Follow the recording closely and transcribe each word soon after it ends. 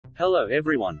Hello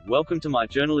everyone, welcome to my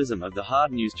Journalism of the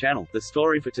Heart news channel. The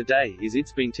story for today is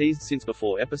it's been teased since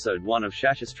before episode 1 of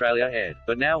SAS Australia aired,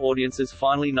 but now audiences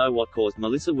finally know what caused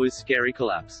Melissa Wu's scary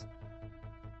collapse.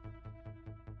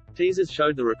 Teasers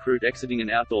showed the recruit exiting an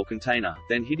outdoor container,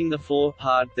 then hitting the floor,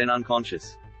 hard, then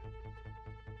unconscious.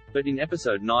 But in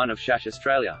episode 9 of SAS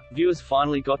Australia, viewers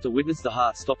finally got to witness the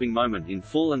heart-stopping moment in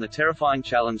full and the terrifying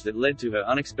challenge that led to her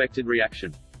unexpected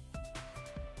reaction.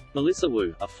 Melissa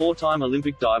Wu, a four-time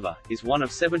Olympic diver, is one of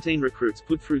 17 recruits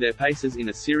put through their paces in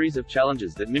a series of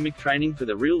challenges that mimic training for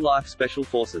the real-life Special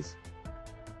Forces.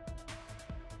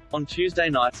 On Tuesday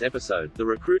night's episode, the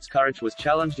recruit's courage was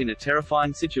challenged in a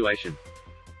terrifying situation.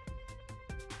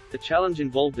 The challenge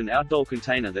involved an outdoor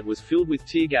container that was filled with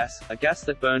tear gas, a gas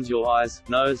that burns your eyes,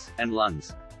 nose, and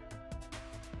lungs.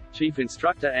 Chief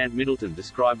Instructor Ant Middleton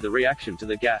described the reaction to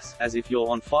the gas as if you're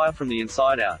on fire from the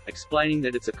inside out, explaining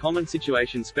that it's a common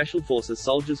situation Special Forces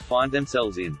soldiers find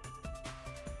themselves in.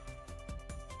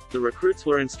 The recruits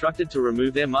were instructed to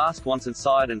remove their mask once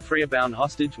inside and free a bound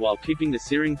hostage while keeping the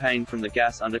searing pain from the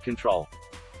gas under control.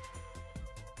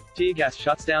 Tear gas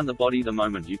shuts down the body the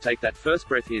moment you take that first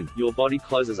breath in, your body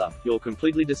closes up, you're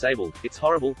completely disabled, it's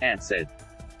horrible, Ant said.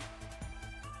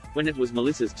 When it was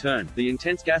Melissa's turn, the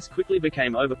intense gas quickly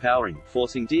became overpowering,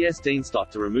 forcing DS Dean Stott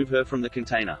to remove her from the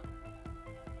container.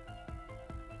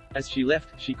 As she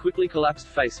left, she quickly collapsed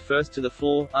face first to the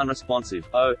floor, unresponsive.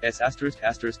 Oh,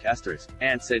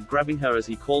 Ant said, grabbing her as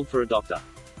he called for a doctor.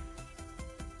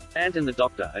 Ant and the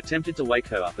doctor attempted to wake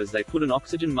her up as they put an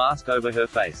oxygen mask over her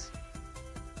face.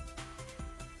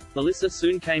 Melissa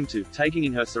soon came to, taking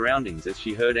in her surroundings as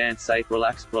she heard Ant say,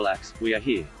 "Relax, relax, we are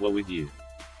here, we're with you."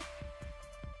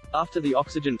 After the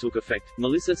oxygen took effect,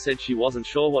 Melissa said she wasn't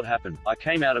sure what happened. "I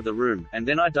came out of the room, and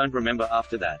then I don't remember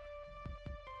after that."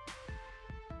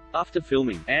 After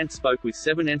filming, Ant spoke with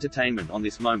 7 Entertainment on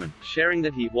this moment, sharing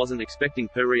that he wasn't expecting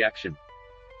her reaction.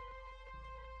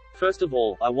 "First of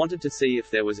all, I wanted to see if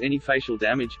there was any facial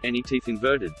damage, any teeth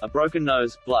inverted, a broken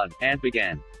nose, blood," Ant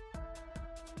began.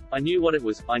 "I knew what it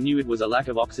was, I knew it was a lack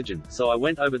of oxygen, so I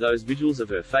went over those visuals of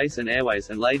her face and airways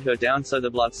and laid her down so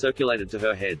the blood circulated to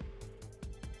her head."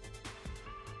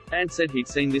 Ant said he'd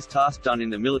seen this task done in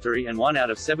the military and 1 out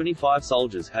of 75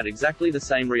 soldiers had exactly the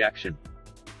same reaction.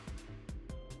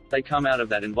 They come out of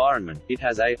that environment, it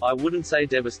has I wouldn't say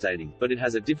devastating, but it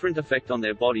has a different effect on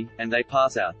their body, and they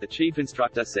pass out, the chief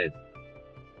instructor said.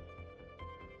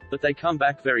 "But they come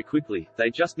back very quickly, they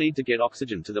just need to get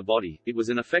oxygen to the body. It was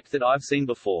an effect that I've seen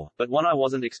before, but one I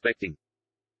wasn't expecting."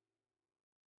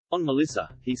 On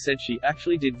Melissa, he said she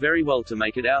actually did very well to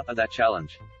make it out of that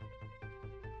challenge.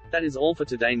 That is all for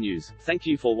today news. Thank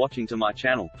you for watching to my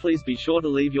channel. Please be sure to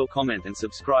leave your comment and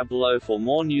subscribe below for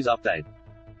more news update.